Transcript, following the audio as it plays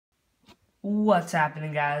What's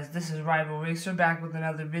happening, guys? This is Rival Racer back with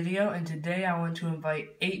another video, and today I want to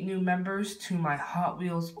invite 8 new members to my Hot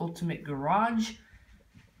Wheels Ultimate Garage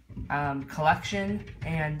collection.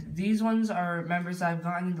 And these ones are members I've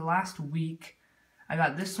gotten in the last week. I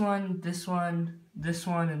got this one, this one, this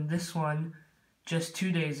one, and this one just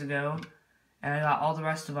 2 days ago, and I got all the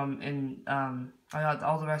rest of them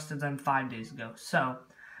 5 days ago. So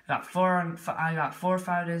I got 4 or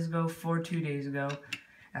 5 days ago, 4 2 days ago.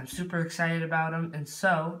 I'm super excited about them, and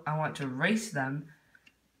so I want to race them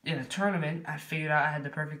in a tournament. I figured out I had the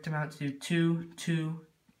perfect amount to do 2, 2,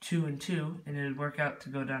 2, and 2, and it would work out to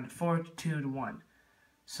go down to 4, 2, to 1.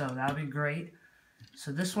 So that'll be great.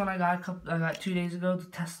 So this one I got 2 days ago, the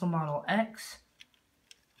Tesla Model X,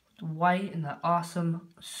 the white and the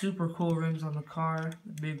awesome, super cool rims on the car,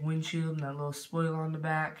 the big windshield and that little spoiler on the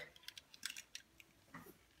back.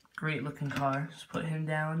 Great looking car. Just put him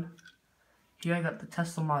down. Here I got the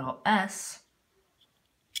Tesla Model S,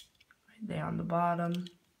 right there on the bottom.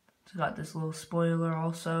 It's got this little spoiler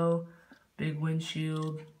also, big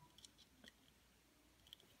windshield,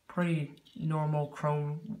 pretty normal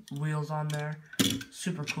chrome wheels on there.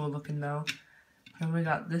 Super cool looking though. Then we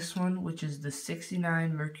got this one, which is the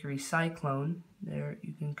 69 Mercury Cyclone. There,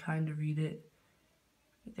 you can kind of read it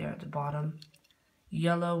right there at the bottom.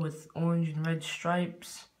 Yellow with orange and red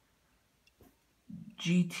stripes.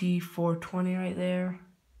 GT420 right there.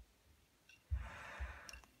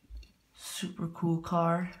 Super cool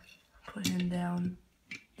car. Put him down.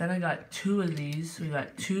 Then I got 2 of these. We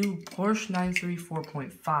got 2 Porsche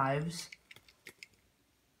 934.5s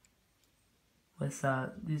with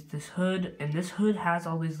this hood, and this hood has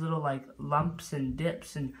all these little like lumps and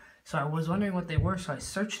dips, and so I was wondering what they were, so I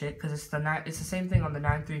searched it because it's the same thing on the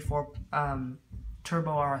 934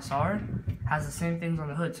 Turbo RSR. Has the same things on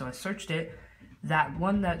the hood, so I searched it. That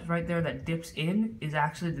one that's right there that dips in is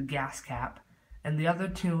actually the gas cap. And the other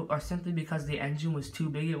 2 are simply because the engine was too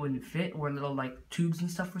big, it wouldn't fit, where little like tubes and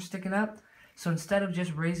stuff were sticking up. So instead of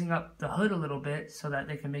just raising up the hood a little bit so that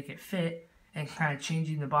they can make it fit and kind of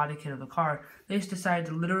changing the body kit of the car, they just decided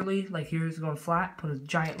to literally, like here it's going flat, put a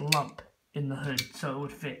giant lump in the hood so it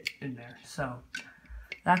would fit in there. So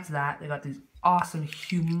that's that. They got these awesome,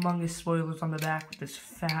 humongous spoilers on the back with this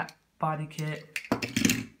fat body kit.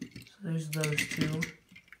 There's those 2.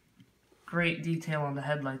 Great detail on the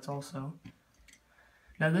headlights also.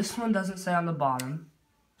 Now this one doesn't say on the bottom,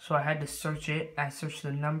 so I had to search it. I searched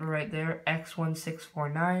the number right there,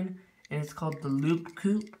 X1649, and it's called the Loop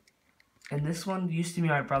Coupe. And this one used to be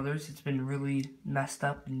my brother's. It's been really messed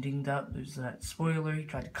up and dinged up. There's that spoiler, he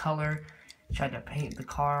tried to color, he tried to paint the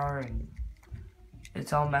car, and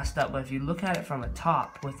it's all messed up. But if you look at it from the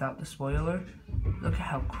top without the spoiler, look at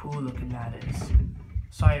how cool looking that is.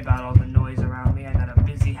 Sorry about all the noise around me. I got a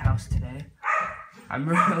busy house today. I'm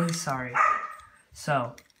really sorry.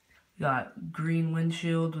 So, we got green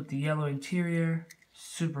windshield with the yellow interior.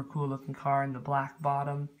 Super cool looking car in the black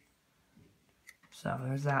bottom. So,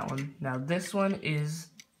 there's that one. Now, this one is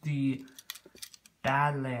the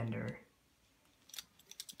Badlander.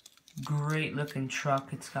 Great looking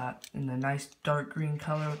truck. It's got in the nice dark green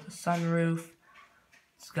color with the sunroof.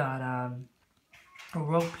 It's got a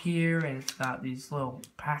rope here, and it's got these little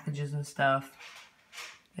packages and stuff.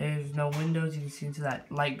 There's no windows. You can see into that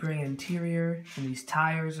light gray interior, and these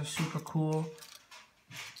tires are super cool.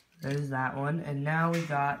 There's that one. And now we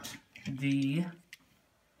got the,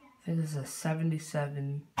 I think this is a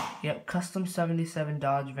 77, yep, custom 77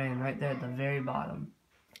 Dodge van right there at the very bottom.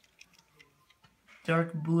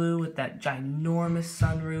 Dark blue with that ginormous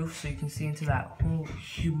sunroof, so you can see into that whole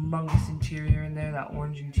humongous interior in there, that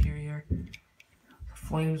orange interior.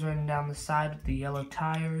 Flames running down the side with the yellow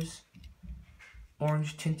tires.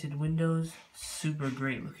 Orange tinted windows. Super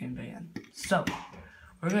great looking van. So,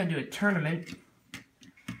 we're going to do a tournament.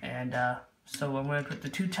 And so I'm going to put the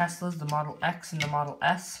 2 Teslas, the Model X and the Model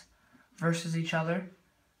S, versus each other.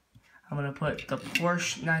 I'm going to put the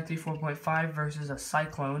Porsche 934.5 versus a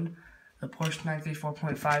Cyclone. The Porsche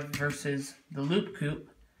 934.5 versus the Loop Coupe.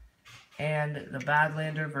 And the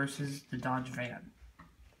Badlander versus the Dodge van.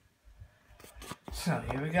 So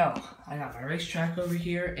here we go. I got my racetrack over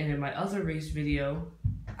here, and in my other race video,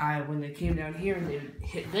 when they came down here and they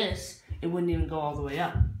hit this, it wouldn't even go all the way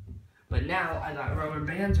up. But now I got rubber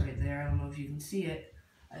bands right there. I don't know if you can see it.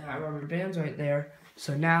 I got rubber bands right there,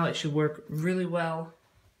 so now it should work really well.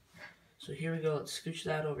 So here we go. Let's scooch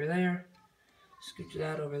that over there. Scooch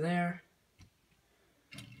that over there.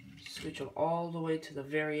 Scooch them all the way to the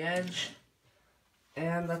very edge.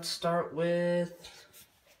 And let's start with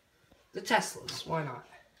the Teslas, why not?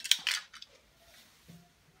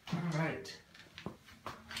 Alright.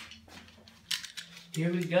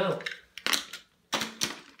 Here we go.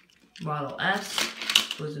 Model S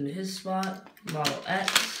goes into his spot. Model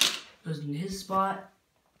X goes into his spot.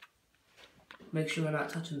 Make sure we're not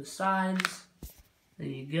touching the sides. There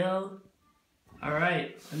you go.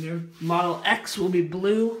 Alright, and your Model X will be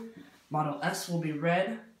blue. Model S will be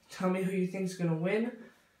red. Tell me who you think is going to win.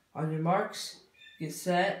 On your marks, get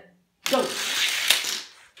set, go!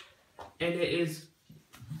 And it is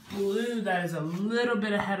blue that is a little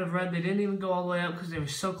bit ahead of red. They didn't even go all the way up because they were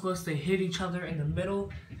so close they hit each other in the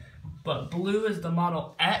middle. But blue is the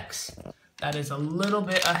Model X that is a little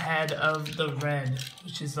bit ahead of the red,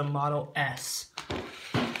 which is the Model S.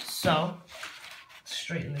 So,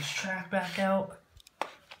 straighten this track back out.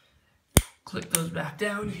 Click those back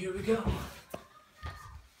down. Here we go.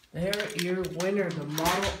 There, your winner, the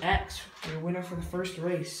Model X, your winner for the first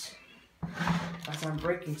race. As I'm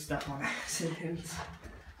breaking stuff on accident.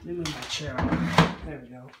 Let me move my chair out. There we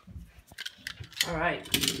go.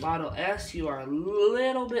 Alright, Model S, you are a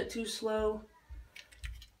little bit too slow.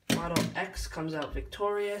 Model X comes out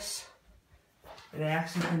victorious. And I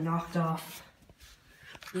accidentally knocked off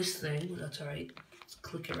this thing, but that's alright. Let's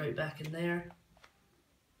click it right back in there.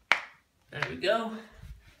 There we go.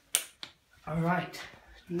 Alright,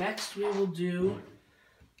 next we will do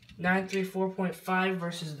 934.5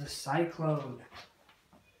 versus the Cyclone.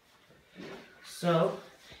 So,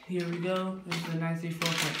 here we go. Here's the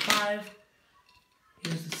 934.5.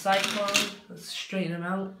 Here's the Cyclone. Let's straighten them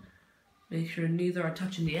out. Make sure neither are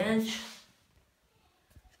touching the edge.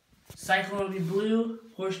 Cyclone will be blue.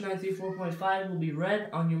 Porsche 934.5 will be red.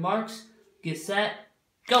 On your marks, get set,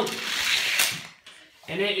 go!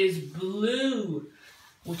 And it is blue,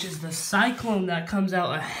 which is the Cyclone that comes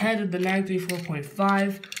out ahead of the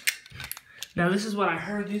 934.5. Now this is what I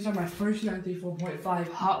heard. These are my first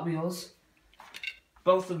 934.5 Hot Wheels.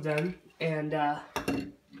 Both of them. And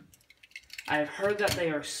I've heard that they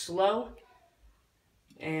are slow.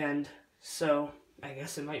 And so I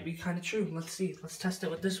guess it might be kind of true. Let's see. Let's test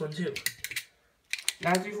it with this one too.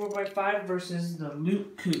 934.5 versus the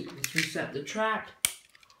Loop Coupe. Let's reset the track.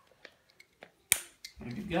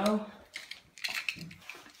 There we go.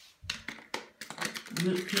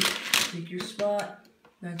 Loop Coupe, take your spot.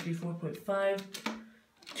 934.5.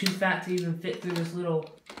 Too fat to even fit through this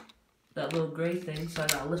that little gray thing, so I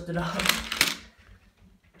gotta lift it up.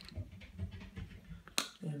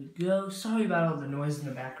 There we go. Sorry about all the noise in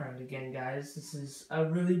the background again, guys. This is a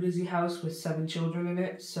really busy house with 7 children in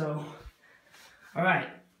it, so. Alright.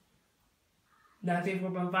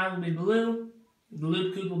 934.5 will be blue. The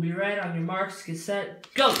Loop Coupe will be red. On your marks, get set,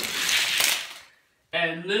 go!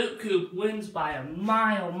 And Loop Coupe wins by a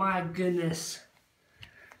mile, my goodness.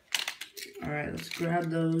 Alright, let's grab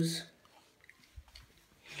those.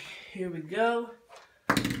 Here we go.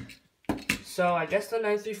 So I guess the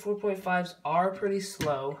 934.5s are pretty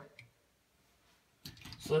slow.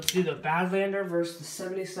 So let's do the Badlander versus the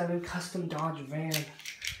 77 Custom Dodge Van.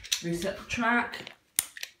 Reset the track.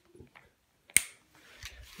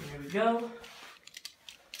 Here we go.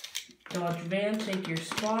 Dodge Van, take your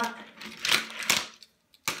spot.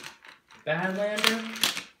 Badlander.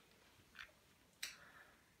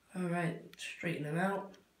 Alright, straighten them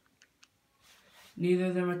out. Neither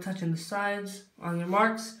of them are touching the sides. On your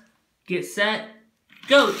marks, get set,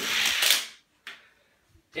 go!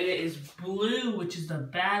 And it is blue, which is the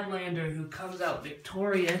Badlander, who comes out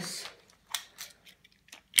victorious.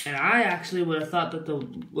 And I actually would have thought that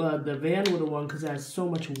the van would have won because it has so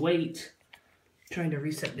much weight. Trying to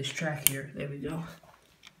reset this track here. There we go.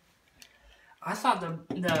 I thought the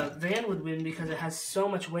van would win because it has so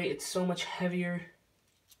much weight. It's so much heavier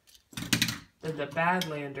than the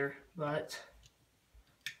Badlander, but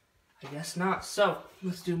I guess not. So,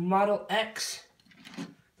 let's do Model X,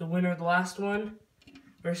 the winner of the last one,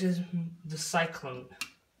 versus the Cyclone.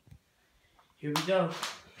 Here we go.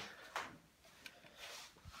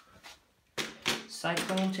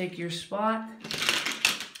 Cyclone, take your spot.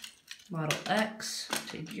 Model X,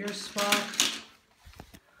 take your spot.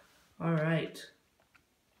 Alright.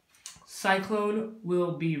 Cyclone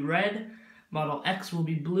will be red. Model X will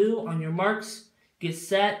be blue. On your marks, get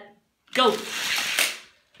set, go!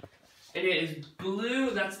 And it is blue.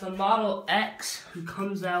 That's the Model X who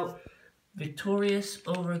comes out victorious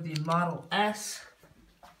over the Model S.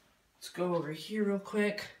 Let's go over here real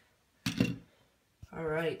quick.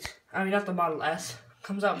 Alright. I mean, not the Model S.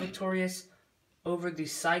 Comes out victorious over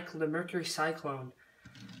the Mercury Cyclone.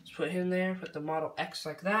 Let's put him there. Put the Model X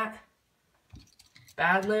like that.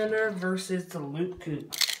 Badlander versus the Loop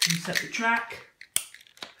Coupe. Reset the track.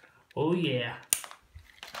 Oh yeah.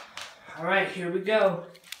 Alright, here we go.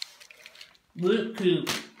 Loop Coupe.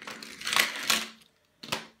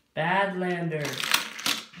 Badlander.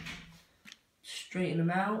 Straighten them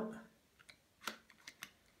out.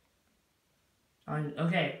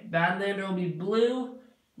 Okay, Badlander will be blue.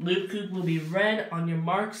 Loop Coupe will be red. On your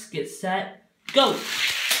marks, get set, go!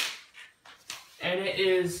 And it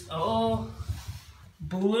is,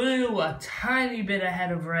 blue, a tiny bit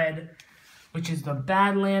ahead of red, which is the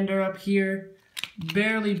Badlander up here.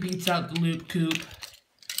 Barely beats out the Loop Coupe.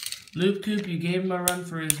 Loop Coupe, you gave him a run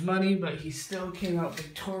for his money, but he still came out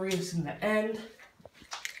victorious in the end.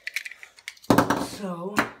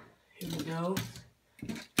 So, here we go.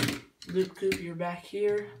 Loop Coupe, you're back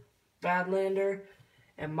here. Badlander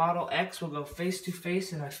and Model X will go face to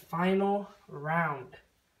face in a final round.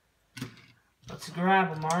 Let's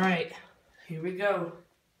grab them. Alright, here we go.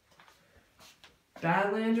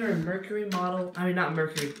 Badlander and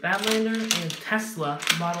Badlander and Tesla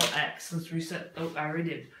Model X. Let's reset. Oh, I already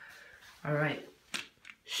did. Alright,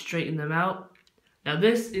 straighten them out. Now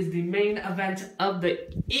this is the main event of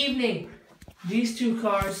the evening. These two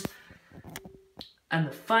cars and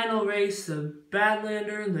the final race, the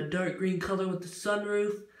Badlander in the dark green color with the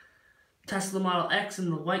sunroof, Tesla Model X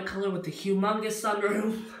in the white color with the humongous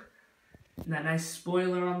sunroof, and that nice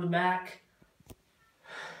spoiler on the back.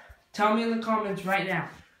 Tell me in the comments right now,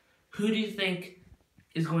 who do you think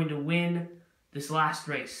is going to win this last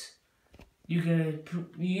race? You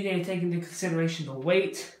need to take into consideration the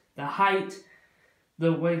weight, the height,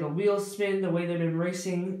 the way the wheels spin, the way they've been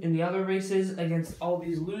racing in the other races against all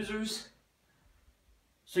these losers.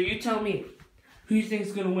 So you tell me, who you think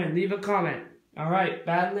is going to win? Leave a comment. Alright,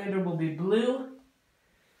 Badlander will be blue.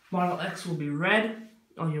 Model X will be red.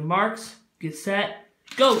 On your marks, get set,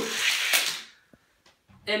 go!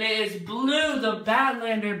 And it is blue. The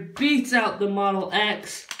Badlander beats out the Model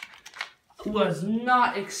X. Was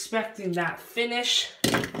not expecting that finish.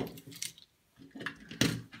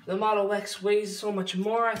 The Model X weighs so much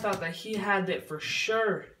more. I thought that he had it for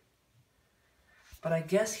sure. But I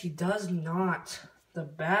guess he does not. The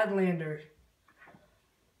Badlander.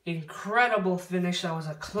 Incredible finish. That was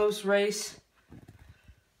a close race.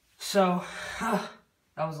 So, that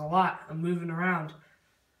was a lot. I'm moving around.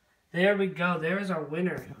 There we go. There's our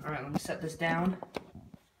winner. Alright, let me set this down.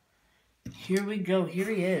 Here we go. Here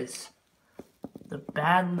he is. The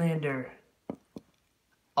Badlander.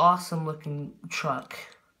 Awesome looking truck.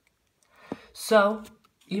 So,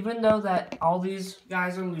 even though that all these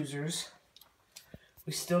guys are losers,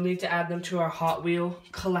 we still need to add them to our Hot Wheel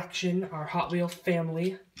collection, our Hot Wheel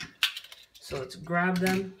family. So let's grab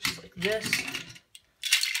them just like this.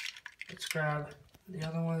 Let's grab the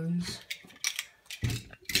other ones.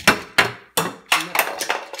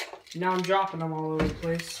 Now I'm dropping them all over the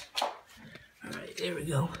place. Alright, there we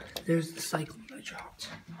go. There's the cycling I dropped.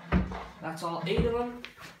 That's all 8 of them.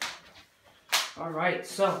 Alright,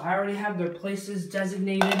 so I already have their places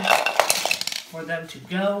designated for them to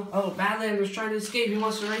go. Oh, Badlander's trying to escape. He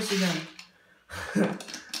wants to race again.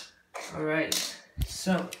 Alright,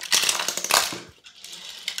 so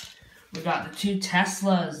we got the 2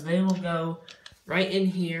 Teslas. They will go right in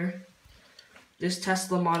here. This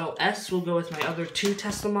Tesla Model S will go with my other 2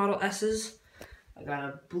 Tesla Model S's. I got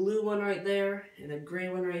a blue one right there and a gray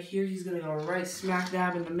one right here. He's going to go right smack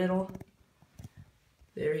dab in the middle.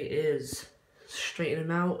 There he is. Straighten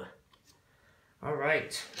him out.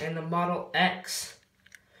 Alright, and the Model X,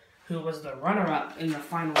 who was the runner-up in the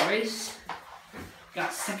final race, got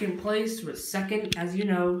 2nd place, but 2nd, as you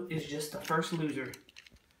know, is just the first loser.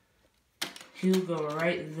 He'll go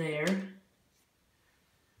right there.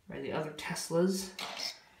 Right, the other Teslas.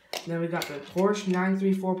 Then we got the Porsche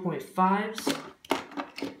 934.5s.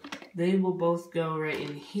 They will both go right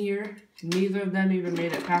in here. Neither of them even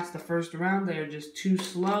made it past the first round. They are just too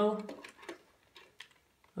slow.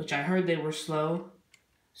 Which I heard they were slow.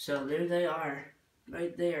 So there they are.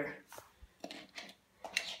 Right there.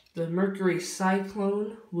 The Mercury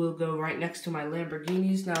Cyclone will go right next to my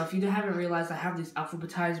Lamborghinis. Now, if you haven't realized, I have these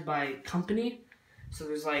alphabetized by company. So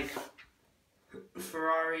there's like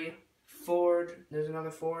Ferrari, Ford, there's another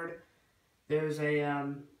Ford. There's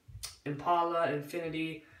a Impala,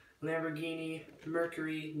 Infiniti, Lamborghini,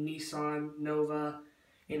 Mercury, Nissan, Nova,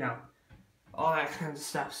 you know, all that kind of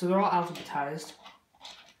stuff. So they're all alphabetized.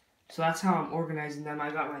 So that's how I'm organizing them.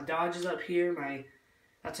 I got my Dodges up here,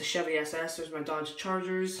 that's a Chevy SS, there's my Dodge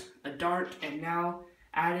Chargers, a Dart, and now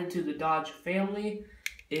added to the Dodge family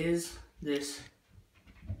is this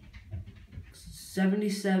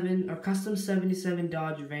 77, or custom 77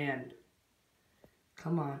 Dodge van.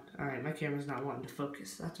 Come on. Alright, my camera's not wanting to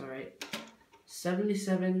focus. That's alright.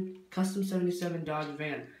 77, custom 77 Dodge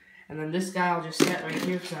van. And then this guy I'll just set right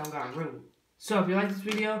here because I don't got room. So if you like this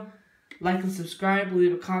video, like and subscribe,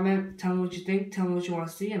 leave a comment, tell me what you think, tell me what you want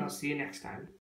to see, and I'll see you next time.